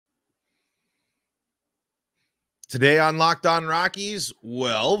Today on Locked On Rockies,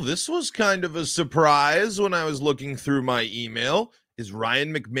 well, this was kind of a surprise when I was looking through my email. Is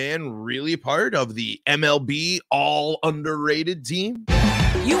Ryan McMahon really part of the MLB all underrated team?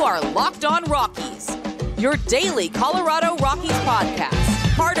 You are Locked On Rockies, your daily Colorado Rockies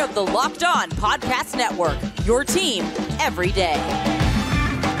podcast. Part of the Locked On Podcast Network, your team every day.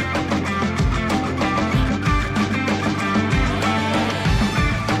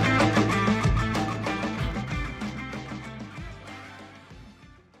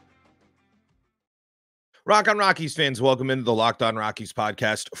 Rock on Rockies fans, welcome into the Locked On Rockies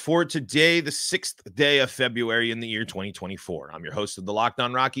podcast for today, the 6th day of February in the year 2024. I'm your host of the Locked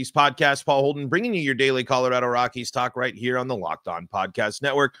On Rockies podcast, Paul Holden, bringing you your daily Colorado Rockies talk right here on the Locked On Podcast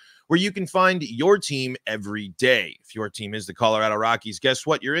Network, where you can find your team every day. If your team is the Colorado Rockies, guess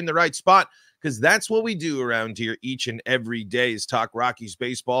what? You're in the right spot, because that's what we do around here each and every day is talk Rockies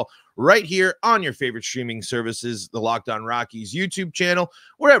baseball right here on your favorite streaming services, the Locked On Rockies YouTube channel,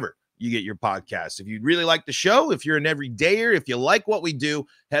 wherever you get your podcast. If you really like the show, if you're an everydayer, if you like what we do,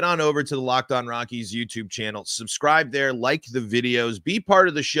 head on over to the Locked On Rockies YouTube channel, subscribe there, like the videos, be part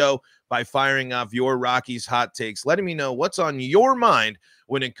of the show by firing off your Rockies hot takes, letting me know what's on your mind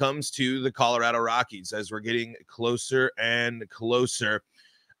when it comes to the Colorado Rockies as we're getting closer and closer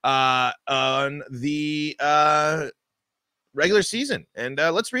on the regular season. And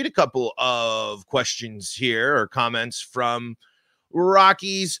let's read a couple of questions here or comments from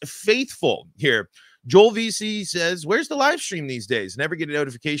Rockies faithful here. Joel VC says, where's the live stream these days? Never get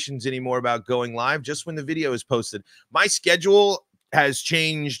notifications anymore about going live, just when the video is posted. My schedule has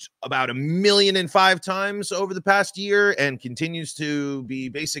changed about 1,000,005 times over the past year and continues to be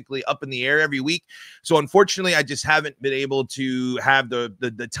basically up in the air every week. So unfortunately, I just haven't been able to have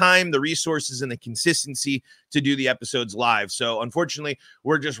the time, the resources, and the consistency to do the episodes live. So unfortunately,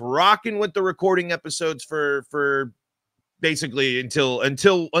 we're just rocking with the recording episodes for basically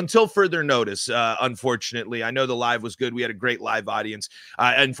until further notice. Unfortunately, I know the live was good. We had a great live audience.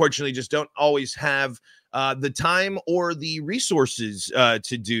 Unfortunately, just don't always have the time or the resources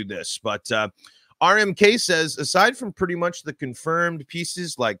to do this. But RMK says, aside from pretty much the confirmed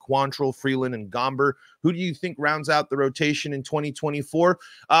pieces like Quantrill, Freeland, and Gomber, who do you think rounds out the rotation in 2024?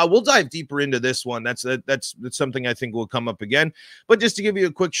 We'll dive deeper into this one. That's something I think will come up again. But just to give you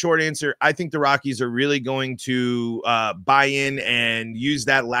a quick short answer, I think the Rockies are really going to buy in and use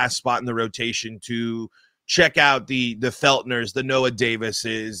that last spot in the rotation to check out the Feltners, the Noah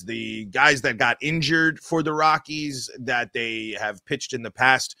Davises, the guys that got injured for the Rockies that they have pitched in the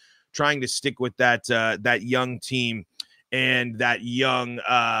past, trying to stick with that young team and that young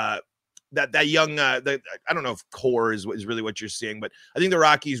I don't know if core is really what you're seeing, but I think the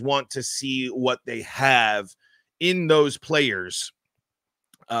Rockies want to see what they have in those players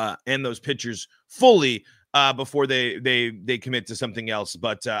and those pitchers fully before they commit to something else.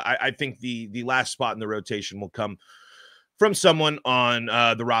 But I think the last spot in the rotation will come from someone on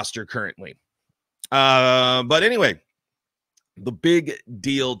the roster currently. But anyway, the big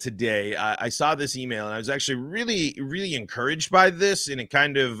deal today, I saw this email and I was actually really, really encouraged by this, and it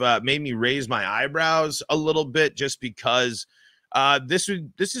kind of made me raise my eyebrows a little bit, just because this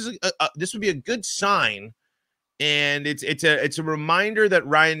would be a good sign, and it's a reminder that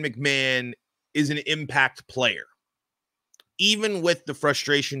Ryan McMahon is an impact player, even with the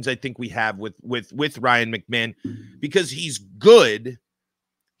frustrations I think we have with Ryan McMahon, because he's good.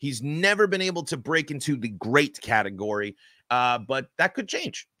 He's never been able to break into the great category. But that could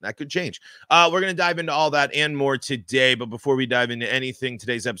change. We're going to dive into all that and more today. But before we dive into anything,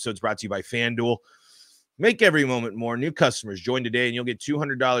 today's episode is brought to you by FanDuel. Make every moment more. New customers join today, and you'll get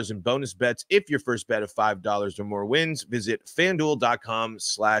 $200 in bonus bets if your first bet of $5 or more wins. Visit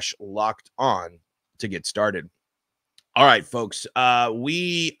FanDuel.com/lockedon to get started. All right, folks.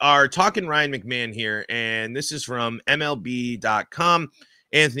 We are talking Ryan McMahon here, and this is from MLB.com.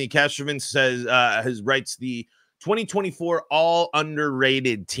 Anthony Castrovan says writes the 2024 all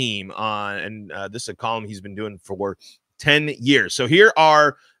underrated team on, and this is a column he's been doing for 10 years. So here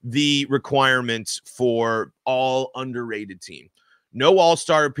are the requirements for all underrated team. No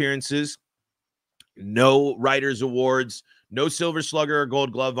all-star appearances, no writers awards, no silver slugger or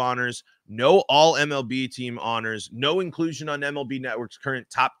gold glove honors, no all MLB team honors, no inclusion on MLB Network's current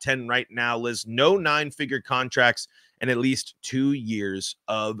top 10 right now list, no 9-figure contracts, and at least 2 years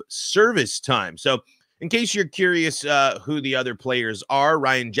of service time. So in case you're curious who the other players are,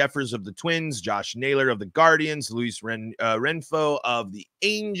 Ryan Jeffers of the Twins, Josh Naylor of the Guardians, Luis Renfroe of the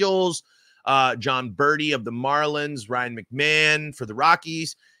Angels, John Birdie of the Marlins, Ryan McMahon for the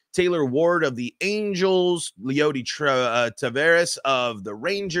Rockies, Taylor Ward of the Angels, Leody Taveras of the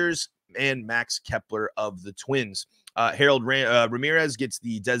Rangers, and Max Kepler of the Twins. Harold Ramirez gets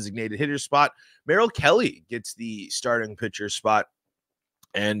the designated hitter spot. Merrill Kelly gets the starting pitcher spot.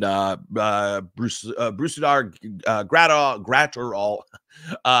 And Brusadar Gratterall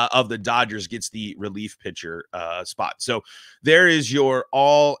of the Dodgers gets the relief pitcher spot. So there is your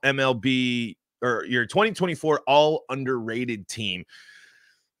all MLB or your 2024 all underrated team.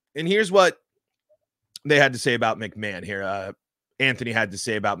 And here's what they had to say about McMahon here. Anthony had to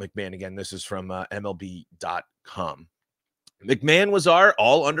say about McMahon. Again, this is from MLB.com. McMahon was our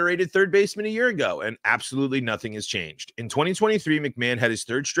all underrated third baseman a year ago, and absolutely nothing has changed. In 2023, McMahon had his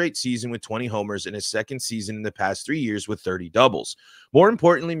third straight season with 20 homers and his second season in the past 3 years with 30 doubles. More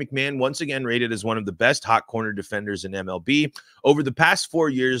importantly, McMahon once again rated as one of the best hot corner defenders in MLB. Over the past 4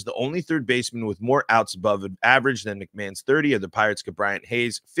 years, the only third baseman with more outs above average than McMahon's 30 are the Pirates' Brian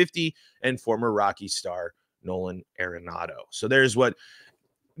Hayes, 50, and former Rocky star Nolan Arenado. So there's what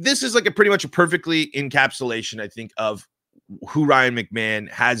this is like a pretty much a perfectly encapsulation, I think, of who Ryan McMahon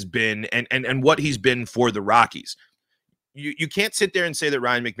has been and what he's been for the Rockies. You can't sit there and say that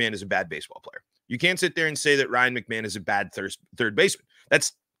Ryan McMahon is a bad baseball player. You can't sit there and say that Ryan McMahon is a bad third baseman.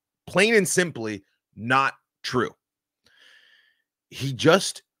 That's plain and simply not true. He's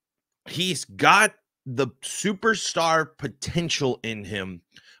got the superstar potential in him,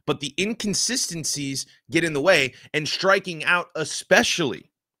 but the inconsistencies get in the way, and striking out especially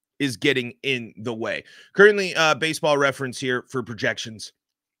is getting in the way. Currently, Baseball Reference here for projections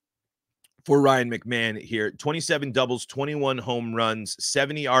for Ryan McMahon here. 27 doubles, 21 home runs,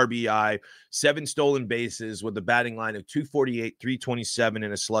 70 RBI, 7 stolen bases with a batting line of 248, 327,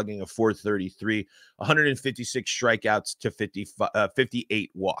 and a slugging of 433, 156 strikeouts to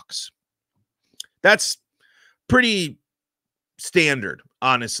 58 walks. That's pretty standard,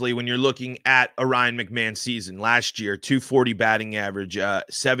 honestly, when you're looking at a Ryan McMahon season. Last year, 240 batting average,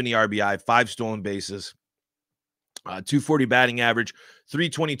 70 RBI, 5 stolen bases, 240 batting average,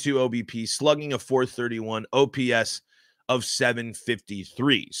 322 OBP, slugging of 431, OPS of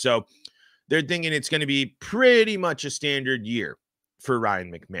 753. So they're thinking it's going to be pretty much a standard year for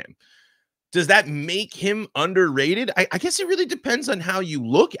Ryan McMahon. Does that make him underrated? I guess it really depends on how you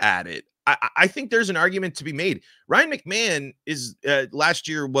look at it. I think there's an argument to be made. Ryan McMahon is last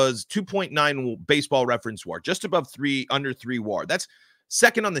year was 2.9 Baseball Reference WAR, just above 3, under 3 WAR. That's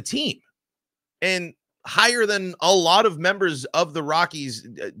second on the team and higher than a lot of members of the Rockies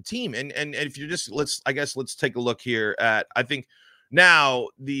team. And if you just let's take a look here at, I think now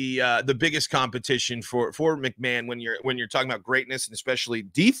the biggest competition for McMahon when you're talking about greatness and especially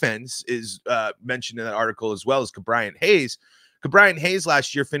defense is mentioned in that article as well as Brian Hayes. Brian Hayes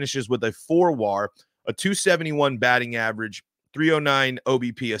last year finishes with a 4 WAR, a 271 batting average, 309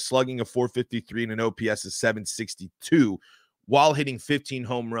 OBP, a slugging of 453, and an OPS of 762, while hitting 15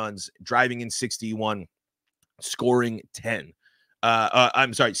 home runs, driving in 61, scoring 10.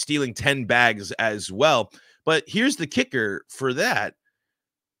 Stealing 10 bags as well. But here's the kicker for that.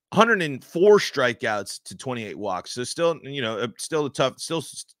 104 strikeouts to 28 walks. So still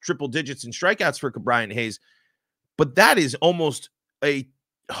triple digits in strikeouts for Brian Hayes. But that is almost a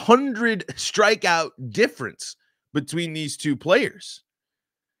 100 strikeout difference between these two players.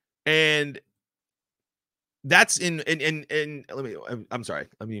 And that's I'm sorry.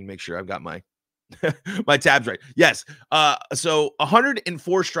 Let me make sure I've got my my tabs right. Yes. So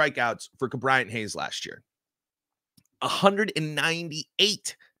 104 strikeouts for Brian Hayes last year.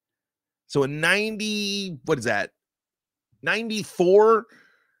 198. So a 90, what is that? 94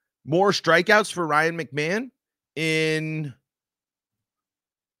 more strikeouts for Ryan McMahon in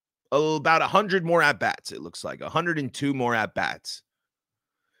about 100 more at-bats. It looks like 102 more at-bats.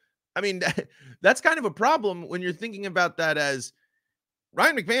 I mean, that's kind of a problem when you're thinking about that as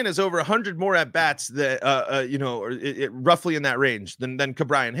Ryan McMahon has over 100 more at-bats that, roughly in that range than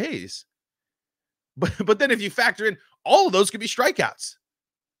Brian Hayes. But then if you factor in all of those could be strikeouts.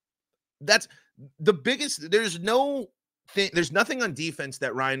 That's the biggest. There's nothing on defense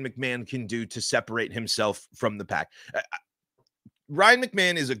that Ryan McMahon can do to separate himself from the pack. Ryan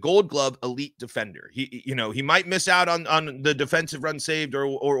McMahon is a Gold Glove elite defender. He might miss out on the defensive run saved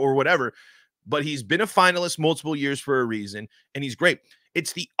or whatever, but he's been a finalist multiple years for a reason, and he's great.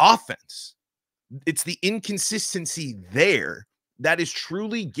 It's the offense. It's the inconsistency there that is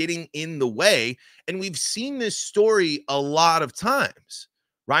truly getting in the way, and we've seen this story a lot of times.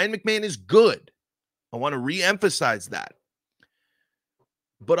 Ryan McMahon is good. I want to re-emphasize that.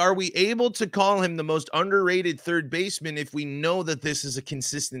 But are we able to call him the most underrated third baseman if we know that this is a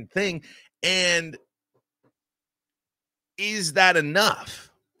consistent thing? And is that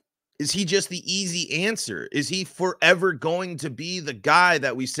enough? Is he just the easy answer? Is he forever going to be the guy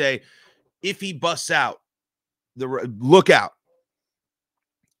that we say, if he busts out, look out.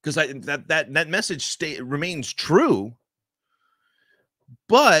 Because that message remains true.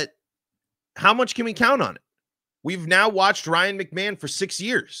 But how much can we count on it? We've now watched Ryan McMahon for 6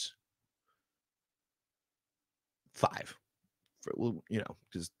 years. 5.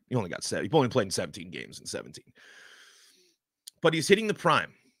 Because he only got 7. He only played in 17 games in 17. But he's hitting the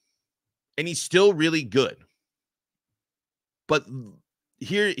prime. And he's still really good. But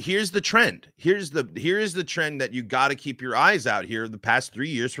here's the trend. Here's the trend that you got to keep your eyes out here the past 3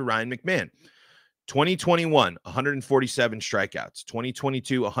 years for Ryan McMahon. 2021, 147 strikeouts.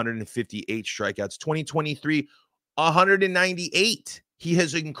 2022, 158 strikeouts. 2023, 198. He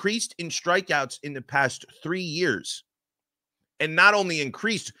has increased in strikeouts in the past 3 years. And not only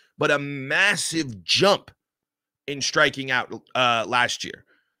increased, but a massive jump in striking out last year.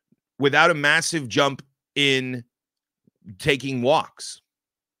 Without a massive jump in taking walks.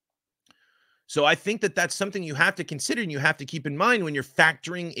 So I think that that's something you have to consider and you have to keep in mind when you're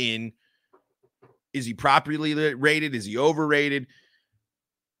factoring in, is he properly rated? Is he overrated?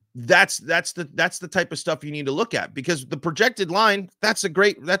 That's the type of stuff you need to look at, because the projected line, that's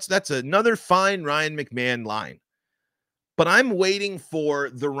another fine Ryan McMahon line. But I'm waiting for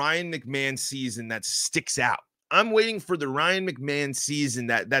the Ryan McMahon season that sticks out. I'm waiting for the Ryan McMahon season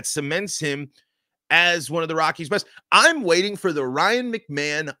that cements him as one of the Rockies' best. I'm waiting for the Ryan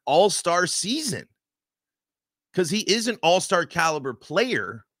McMahon all-star season, because he is an all-star caliber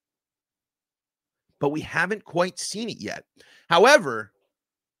player, but we haven't quite seen it yet. However,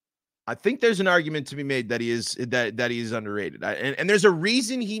 I think there's an argument to be made that he is underrated. And there's a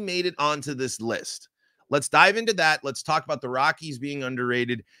reason he made it onto this list. Let's dive into that. Let's talk about the Rockies being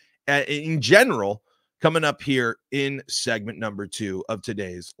underrated in general, coming up here in segment number 2 of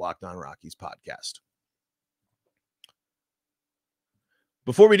today's Locked On Rockies podcast.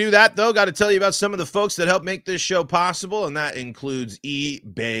 Before we do that, though, got to tell you about some of the folks that help make this show possible, and that includes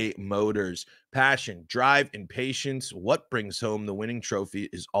eBay Motors. Passion, drive, and patience. What brings home the winning trophy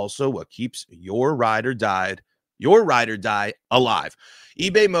is also what keeps your ride or die alive.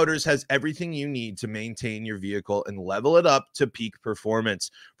 eBay Motors has everything you need to maintain your vehicle and level it up to peak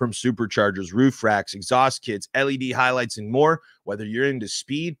performance. From superchargers, roof racks, exhaust kits, LED highlights, and more. Whether you're into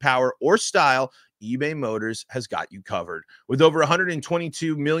speed, power, or style, eBay Motors has got you covered. With over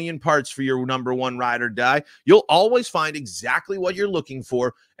 122 million parts for your number one ride or die, you'll always find exactly what you're looking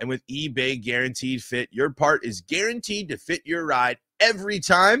for. And with eBay Guaranteed Fit, your part is guaranteed to fit your ride every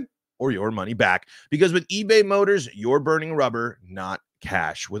time, or your money back. Because with eBay Motors, you're burning rubber, not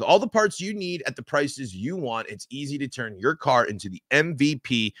cash. With all the parts you need at the prices you want, it's easy to turn your car into the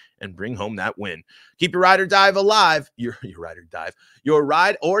MVP and bring home that win. Keep your ride or die alive. Your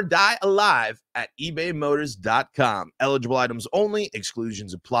ride or die alive at ebaymotors.com. Eligible items only.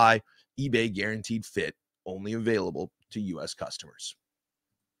 Exclusions apply. eBay Guaranteed Fit, only available to U.S. customers.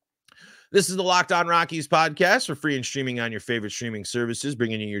 This is the Locked On Rockies podcast. We're free and streaming on your favorite streaming services,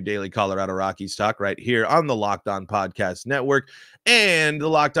 bringing you your daily Colorado Rockies talk right here on the Locked On Podcast Network and the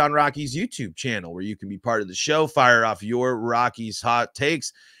Locked On Rockies YouTube channel, where you can be part of the show, fire off your Rockies hot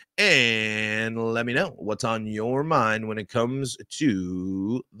takes, and let me know what's on your mind when it comes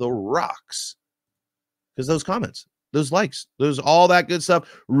to the Rocks. Because those comments, those likes, all that good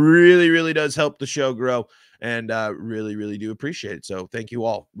stuff really, really does help the show grow. And really, really do appreciate it. So thank you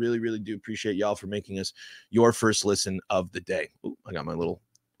all. Really, really do appreciate y'all for making us your first listen of the day. Ooh, I got my little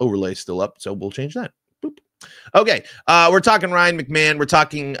overlay still up, so we'll change that. Boop. Okay, we're talking Ryan McMahon. We're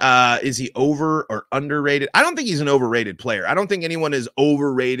talking, is he over or underrated? I don't think he's an overrated player. I don't think anyone has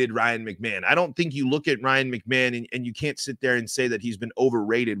overrated Ryan McMahon. I don't think you look at Ryan McMahon and you can't sit there and say that he's been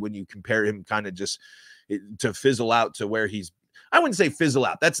overrated when you compare him kind of just to fizzle out to where he's, I wouldn't say fizzle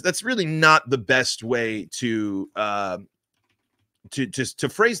out. That's really not the best way to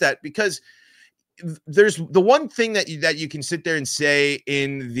phrase that, because there's the one thing that you can sit there and say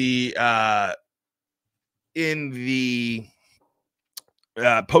in the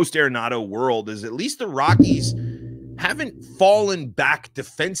post Arenado world is at least the Rockies haven't fallen back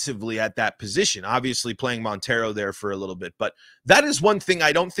defensively at that position. Obviously playing Montero there for a little bit, but that is one thing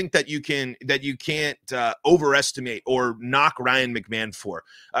I don't think that you can't overestimate or knock Ryan McMahon for.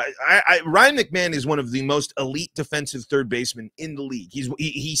 Ryan McMahon is one of the most elite defensive third basemen in the league.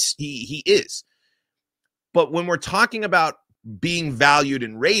 He is. But when we're talking about being valued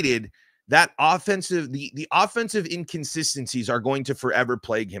and rated, that offensive, the offensive inconsistencies are going to forever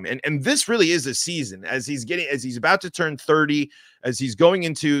plague him. And this really is a season as he's about to turn 30, as he's going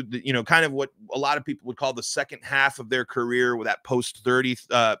into the, kind of what a lot of people would call the second half of their career with that post 30,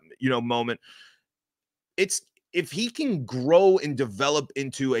 moment. if he can grow and develop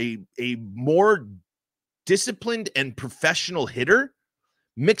into a more disciplined and professional hitter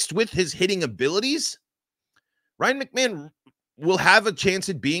mixed with his hitting abilities, Ryan McMahon will have a chance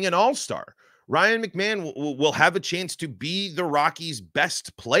at being an all-star. Ryan McMahon will have a chance to be the Rockies'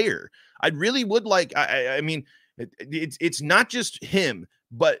 best player. I really would like, I mean, it's not just him,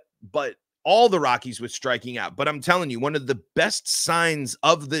 but all the Rockies with striking out. But I'm telling you, one of the best signs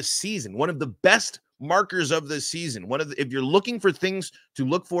of this season, one of the best markers of this season, if you're looking for things to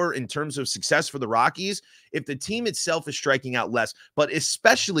look for in terms of success for the Rockies, if the team itself is striking out less, but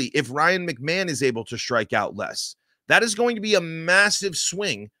especially if Ryan McMahon is able to strike out less, that is going to be a massive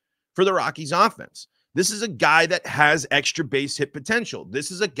swing for the Rockies offense. This is a guy that has extra base hit potential.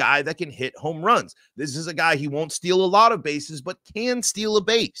 This is a guy that can hit home runs. This is a guy, he won't steal a lot of bases, but can steal a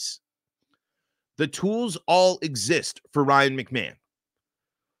base. The tools all exist for Ryan McMahon.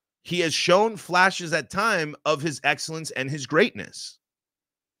 He has shown flashes at time of his excellence and his greatness.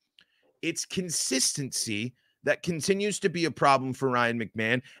 It's consistency that continues to be a problem for Ryan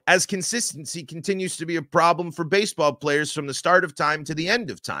McMahon, as consistency continues to be a problem for baseball players from the start of time to the end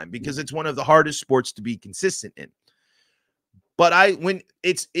of time, because it's one of the hardest sports to be consistent in. But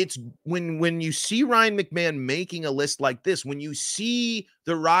when you see Ryan McMahon making a list like this, when you see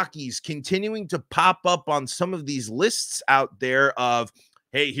the Rockies continuing to pop up on some of these lists out there of,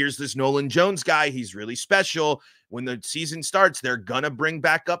 hey, here's this Nolan Jones guy, he's really special. When the season starts, they're going to bring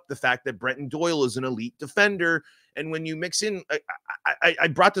back up the fact that Brenton Doyle is an elite defender. And when you mix in, I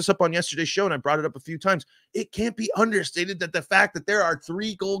brought this up on yesterday's show, and I brought it up a few times. It can't be understated that the fact that there are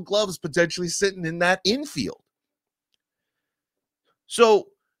 3 Gold Gloves potentially sitting in that infield. So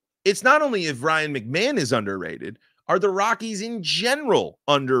it's not only if Ryan McMahon is underrated, are the Rockies in general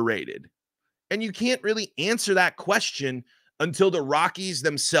underrated? And you can't really answer that question until the Rockies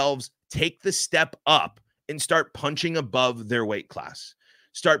themselves take the step up and start punching above their weight class.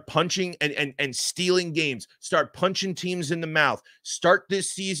 Start punching and stealing games. Start punching teams in the mouth. Start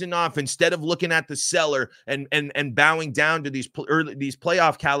this season off, instead of looking at the cellar and bowing down to these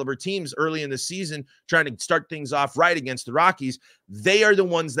playoff caliber teams early in the season, trying to start things off right against the Rockies. They are the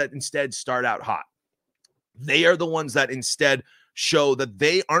ones that instead start out hot. They are the ones that instead show that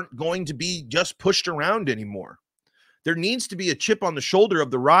they aren't going to be just pushed around anymore. There needs to be a chip on the shoulder of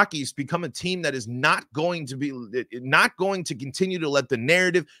the Rockies to become a team that is not going to continue to let the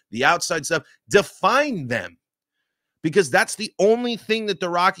narrative, the outside stuff define them, because that's the only thing that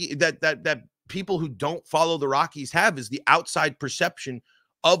that people who don't follow the Rockies have, is the outside perception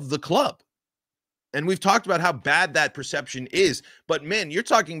of the club. And we've talked about how bad that perception is, but man, you're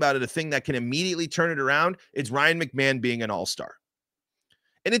talking about a thing that can immediately turn it around. It's Ryan McMahon being an all-star.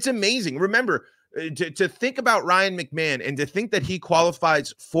 And it's amazing. Remember, to think about Ryan McMahon and to think that he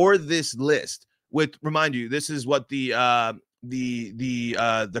qualifies for this list with, remind you, this is what the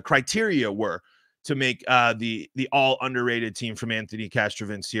criteria were to make the all underrated team from Anthony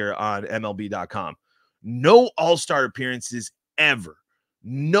Castrovince here on MLB.com. No all-star appearances ever.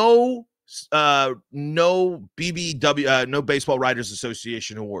 No BBW, no Baseball Writers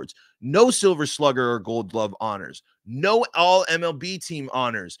Association awards, no Silver Slugger or Gold Glove honors, no all MLB team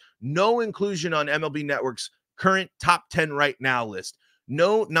honors, no inclusion on MLB Network's current top 10 right now list,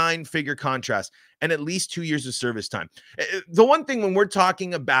 no 9-figure contrast, and at least 2 years of service time. The one thing when we're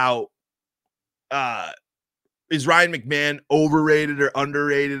talking about is Ryan McMahon overrated or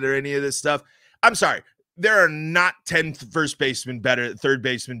underrated or any of this stuff, I'm sorry. There are not 10 third basemen better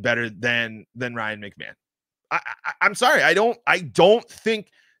than Ryan McMahon. I'm sorry. I don't think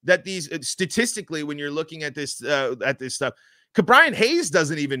that these statistically, when you're looking at this stuff, Brian Hayes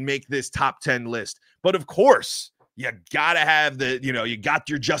doesn't even make this top 10 list. But of course, you gotta have you got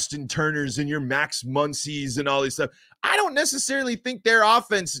your Justin Turners and your Max Muncies and all this stuff. I don't necessarily think their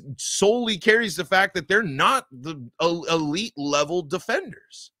offense solely carries the fact that they're not the elite level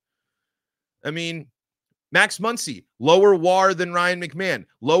defenders. I mean, Max Muncy, lower WAR than Ryan McMahon,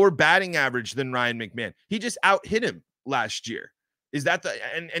 lower batting average than Ryan McMahon. He just out-hit him last year. Is that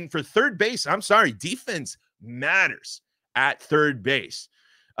and for third base, I'm sorry, defense matters at third base.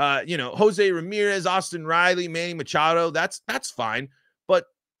 Jose Ramirez, Austin Riley, Manny Machado, that's fine. But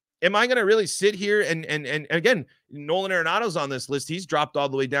am I going to really sit here and again, Nolan Arenado's on this list. He's dropped all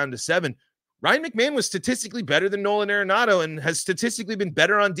the way down to 7. Ryan McMahon was statistically better than Nolan Arenado and has statistically been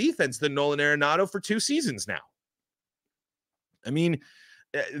better on defense than Nolan Arenado for 2 seasons now. I mean,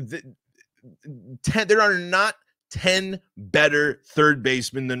 there are not 10 better third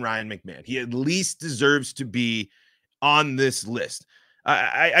basemen than Ryan McMahon. He at least deserves to be on this list.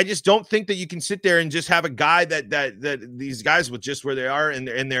 I just don't think that you can sit there and just have a guy that these guys with just where they are and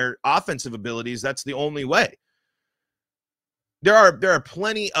their offensive abilities, that's the only way. there are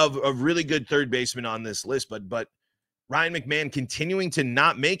plenty of really good third basemen on this list, but Ryan McMahon continuing to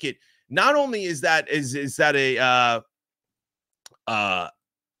not make it. Not only is that a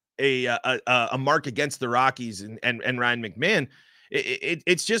mark against the Rockies and Ryan McMahon,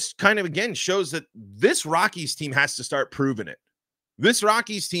 it's just kind of, again, shows that this Rockies team has to start proving it. This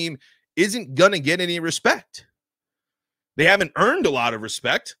Rockies team isn't going to get any respect. They haven't earned a lot of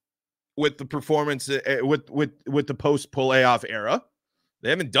respect with the performance with the post playoff era. They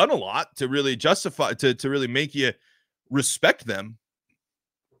haven't done a lot to really justify to really make you respect them.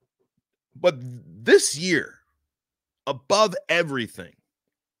 But this year, above everything,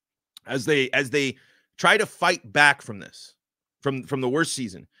 as they try to fight back from this, from the worst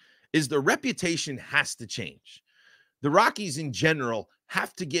season, is the reputation has to change. The Rockies in general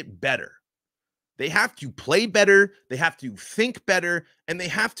have to get better. They have to play better, they have to think better, and they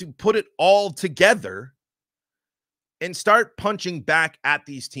have to put it all together and start punching back at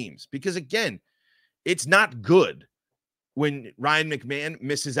these teams. Because again, it's not good when Ryan McMahon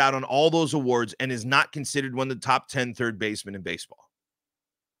misses out on all those awards and is not considered one of the top 10 third basemen in baseball.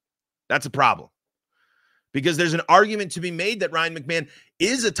 That's a problem. Because there's an argument to be made that Ryan McMahon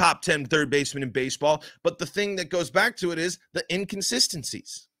is a top 10 third baseman in baseball, but the thing that goes back to it is the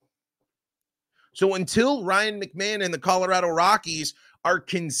inconsistencies. So until Ryan McMahon and the Colorado Rockies are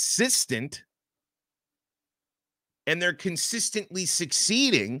consistent and they're consistently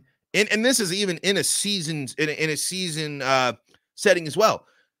succeeding, and this is even in a season setting as well.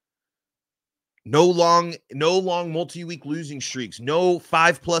 No long multi-week losing streaks, no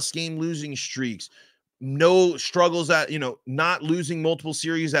 5+ game losing streaks, no struggles at, not losing multiple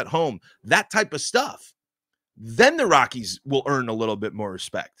series at home, that type of stuff. Then the Rockies will earn a little bit more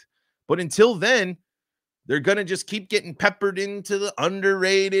respect. But until then, they're going to just keep getting peppered into the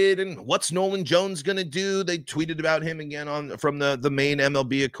underrated and what's Nolan Jones going to do? They tweeted about him again from the main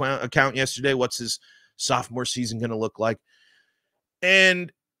MLB account yesterday. What's his sophomore season going to look like?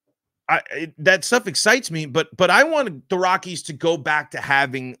 And that stuff excites me, but I want the Rockies to go back to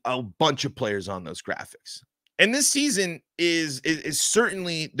having a bunch of players on those graphics. And this season is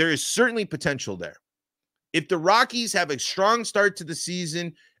certainly, there is certainly potential there. If the Rockies have a strong start to the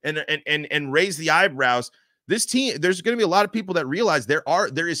season and raise the eyebrows, this team, there's going to be a lot of people that realize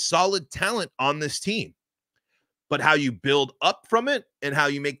there is solid talent on this team. But how you build up from it and how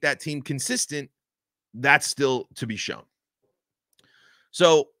you make that team consistent, that's still to be shown.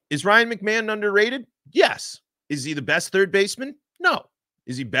 So is Ryan McMahon underrated? Yes. Is he the best third baseman? No.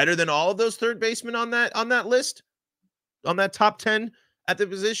 Is he better than all of those third basemen on that list? On that top 10 at the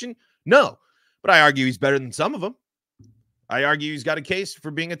position? No. But I argue he's better than some of them. I argue he's got a case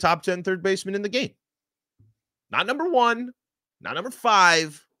for being a top 10 third baseman in the game. Not number 1, not number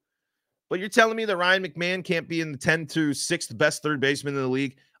 5, but you're telling me that Ryan McMahon can't be in the 10 to 6th best third baseman in the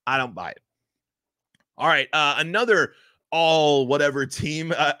league? I don't buy it. All right, another all whatever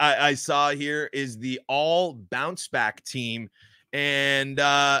team I saw here is the all bounce back team. And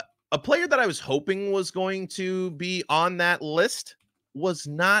a player that I was hoping was going to be on that list was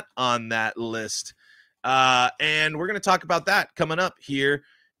not on that list. And we're going to talk about that coming up here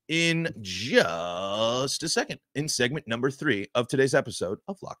in just a second in segment number 3 of today's episode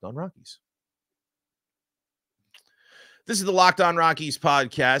of Locked On Rockies. This is the Locked On Rockies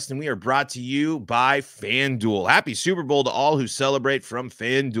podcast, and we are brought to you by FanDuel. Happy Super Bowl to all who celebrate from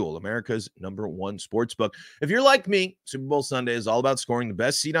FanDuel, America's #1 sportsbook. If you're like me, Super Bowl Sunday is all about scoring the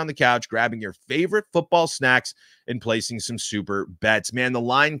best seat on the couch, grabbing your favorite football snacks, and placing some super bets. Man, the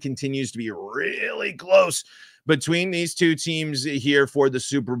line continues to be really close between these two teams here for the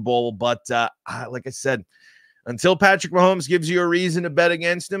Super Bowl. But like I said, until Patrick Mahomes gives you a reason to bet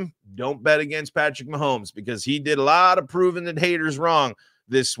against him, don't bet against Patrick Mahomes, because he did a lot of proving that haters wrong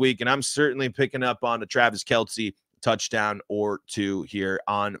this week. And I'm certainly picking up on a Travis Kelce touchdown or 2 here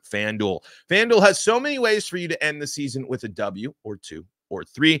on FanDuel. FanDuel has so many ways for you to end the season with a W or 2 or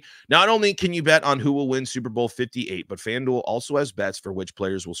 3. Not only can you bet on who will win Super Bowl 58, but FanDuel also has bets for which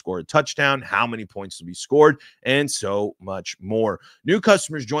players will score a touchdown, how many points will be scored, and so much more. New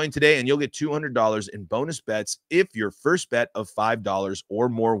customers join today, and you'll get $200 in bonus bets if your first bet of $5 or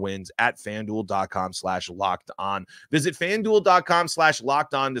more wins at FanDuel.com/locked-on. Visit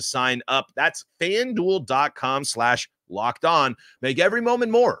FanDuel.com/locked-on to sign up. That's FanDuel.com/locked-on. Make every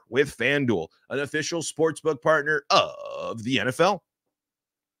moment more with FanDuel, an official sportsbook partner of the NFL.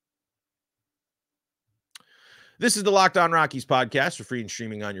 This is the Locked On Rockies podcast for free and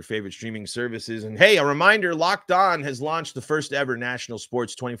streaming on your favorite streaming services. And hey, a reminder, Locked On has launched the first ever national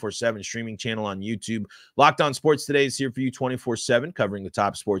sports 24/7 streaming channel on YouTube. Locked On Sports Today is here for you 24/7, covering the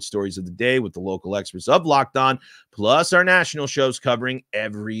top sports stories of the day with the local experts of Locked On, plus our national shows covering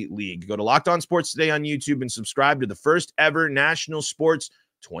every league. Go to Locked On Sports Today on YouTube and subscribe to the first ever national sports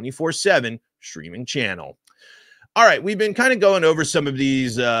 24/7 streaming channel. All right, we've been kind of going over some of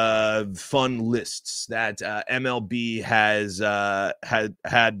these fun lists that MLB has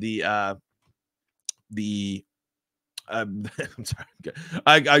had the I'm sorry,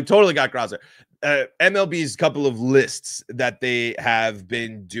 I totally got crossed there. MLB's couple of lists that they have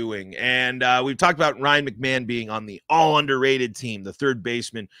been doing, and we've talked about Ryan McMahon being on the all underrated team, the third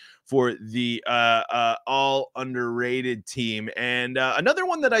baseman for the all underrated team, and another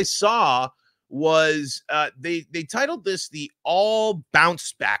one that I saw was they titled this the all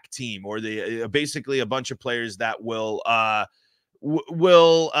bounce back team, or the basically a bunch of players that will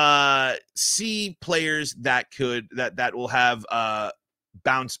see players that will have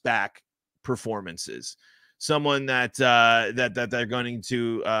bounce back performances, someone that they're going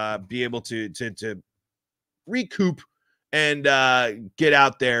to be able to recoup and get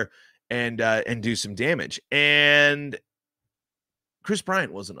out there and do some damage. And Chris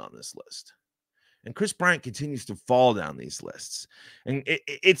Bryant wasn't on this list. And Chris Bryant continues to fall down these lists. And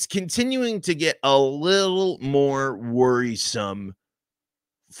it's continuing to get a little more worrisome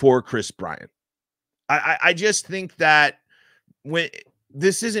for Chris Bryant. I just think that when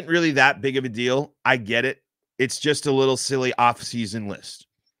this isn't really that big of a deal, I get it. It's just a little silly off-season list.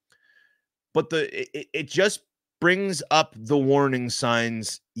 But it just brings up the warning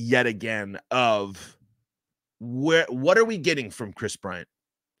signs yet again of what are we getting from Chris Bryant?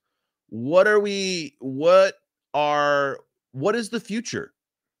 What is the future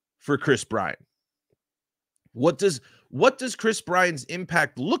for Chris Bryant? What does Chris Bryant's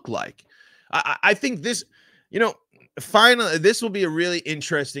impact look like? I think this, finally, this will be a really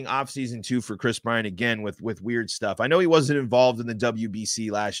interesting offseason too for Chris Bryant again with weird stuff. I know he wasn't involved in the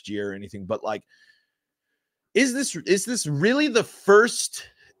WBC last year or anything, but like, is this really the first?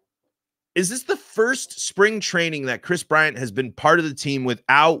 Is this the first spring training that Chris Bryant has been part of the team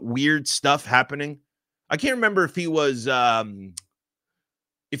without weird stuff happening? I can't remember if he was already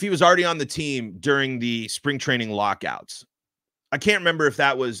on the team during the spring training lockouts. I can't remember if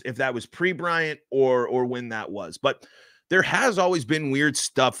that was pre-Bryant or when that was, but there has always been weird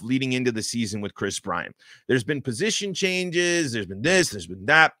stuff leading into the season with Chris Bryant. There's been position changes, there's been this, there's been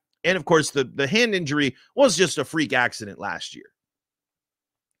that, and of course the hand injury was just a freak accident last year.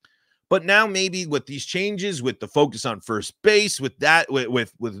 But now maybe with these changes, with the focus on first base, with that,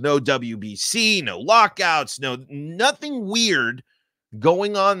 with no WBC, no lockouts, nothing weird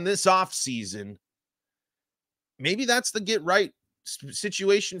going on this offseason, maybe that's the get right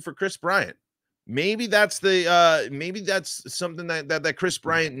situation for Chris Bryant. Maybe that's something that Chris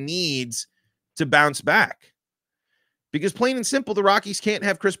Bryant needs to bounce back. Because plain and simple, the Rockies can't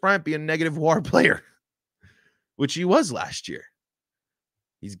have Chris Bryant be a negative WAR player, which he was last year.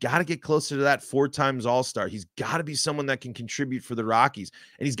 He's got to get closer to that 4 times All-Star. He's got to be someone that can contribute for the Rockies.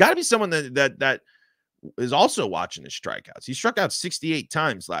 And he's got to be someone that is also watching his strikeouts. He struck out 68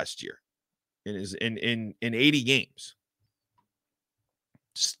 times last year in 80 games.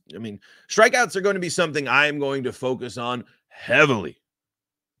 Strikeouts are going to be something I am going to focus on heavily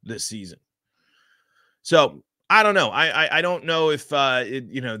this season. So I don't know. I don't know if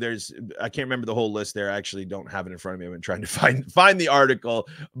there's, I can't remember the whole list there. I actually don't have it in front of me. I've been trying to find the article,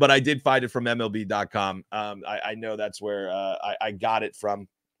 but I did find it from MLB.com. I know that's where I got it from.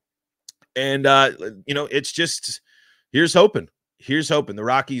 And it's just, here's hoping. The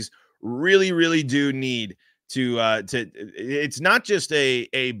Rockies really, really do need to it's not just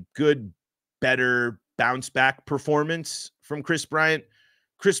a good, better bounce back performance from Chris Bryant.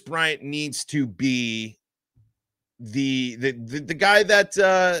 Chris Bryant needs to be the guy that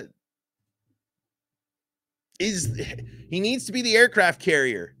he needs to be the aircraft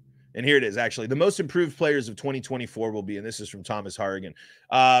carrier. And here it is, actually. The most improved players of 2024 will be, and this is from Thomas Harrigan.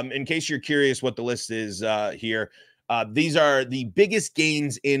 In case you're curious what the list is here, these are the biggest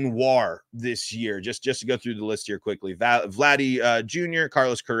gains in WAR this year. Just to go through the list here quickly. Vladdy Jr.,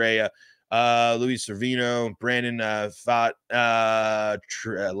 Carlos Correa, Luis Servino, Brandon Pfaadt,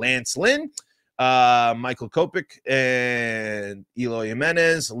 Lance Lynn, Michael Kopech, and Eloy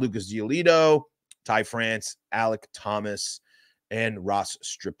Jimenez, Lucas Giolito, Ty France, Alek Thomas, and Ross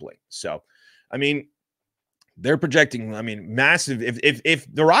Stripling. So, they're projecting, massive. If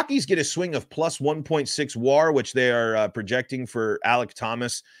the Rockies get a swing of plus 1.6 WAR, which they are projecting for Alek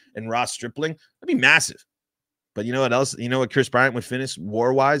Thomas and Ross Stripling, that'd be massive. But you know what else? You know what Chris Bryant would finish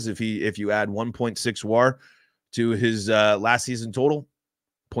WAR-wise if you add 1.6 WAR to his last season total?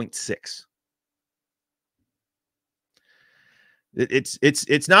 0.6.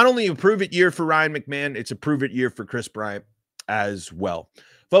 It's not only a prove-it year for Ryan McMahon, it's a prove-it year for Chris Bryant as well.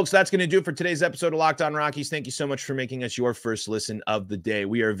 Folks, that's going to do it for today's episode of Locked On Rockies. Thank you so much for making us your first listen of the day.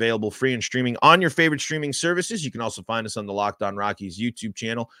 We are available free and streaming on your favorite streaming services. You can also find us on the Locked On Rockies YouTube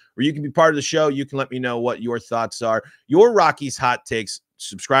channel, where you can be part of the show. You can let me know what your thoughts are, your Rockies hot takes.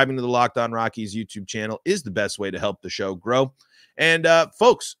 Subscribing to the Locked On Rockies YouTube channel is the best way to help the show grow. And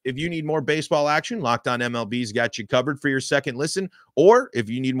folks, if you need more baseball action, Locked On MLB's got you covered for your second listen. Or if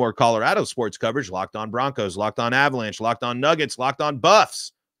you need more Colorado sports coverage, Locked On Broncos, Locked On Avalanche, Locked On Nuggets, Locked On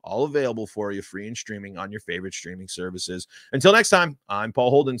Buffs, all available for you free and streaming on your favorite streaming services. Until next time, I'm Paul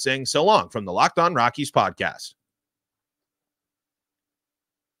Holden saying so long from the Locked On Rockies podcast.